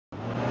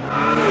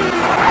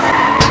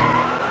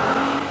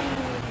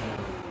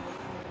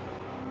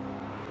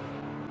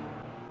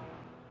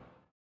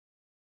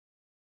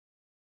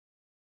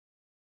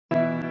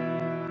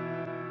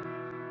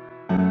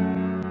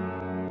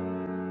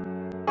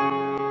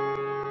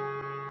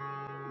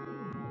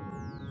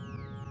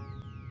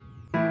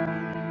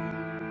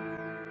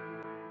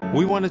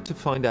We wanted to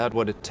find out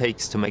what it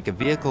takes to make a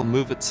vehicle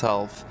move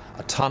itself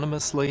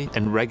autonomously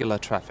in regular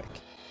traffic.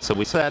 So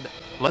we said,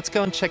 let's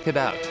go and check it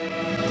out.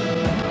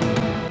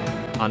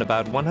 On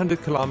about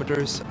 100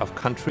 kilometers of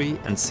country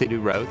and city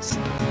roads,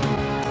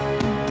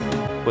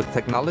 with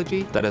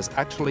technology that is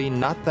actually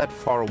not that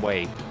far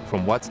away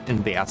from what's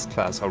in the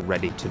S-Class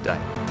already today.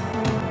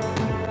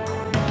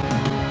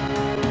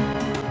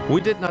 We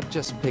did not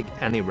just pick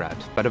any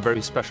route, but a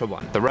very special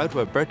one. The route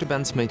where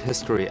Benz made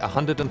history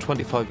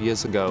 125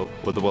 years ago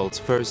with the world's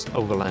first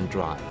overland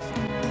drive.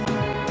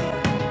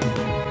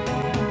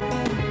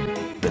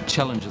 The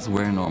challenges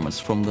were enormous.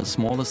 From the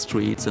smallest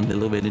streets and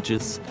little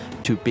villages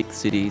to big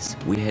cities,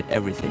 we had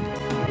everything.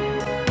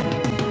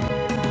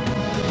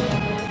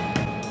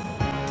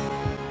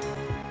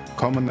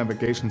 Common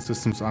navigation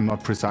systems are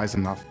not precise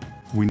enough.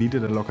 We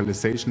needed a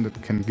localization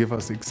that can give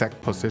us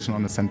exact position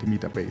on a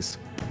centimeter base.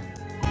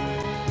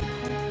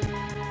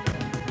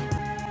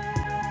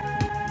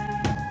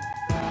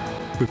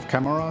 With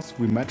cameras,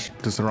 we matched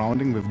the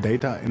surrounding with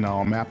data in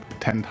our map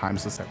 10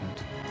 times a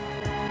second.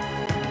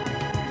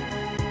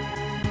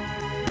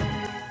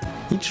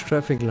 Each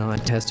traffic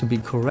light has to be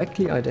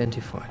correctly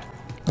identified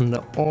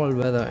under all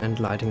weather and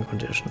lighting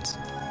conditions.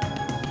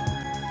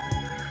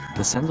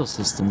 The sensor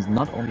systems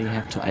not only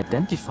have to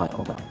identify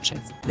all the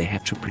objects, they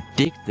have to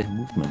predict their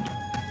movement.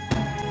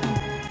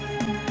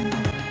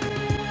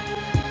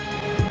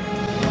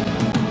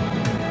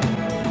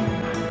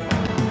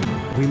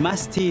 We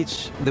must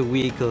teach the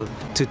vehicle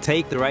to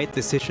take the right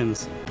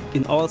decisions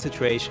in all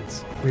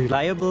situations,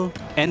 reliable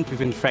and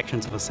within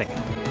fractions of a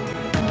second.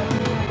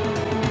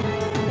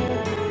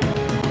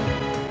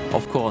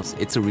 Of course,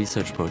 it's a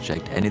research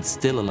project and it's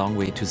still a long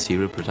way to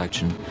serial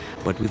production,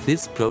 but with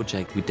this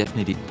project we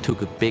definitely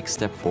took a big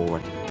step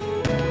forward.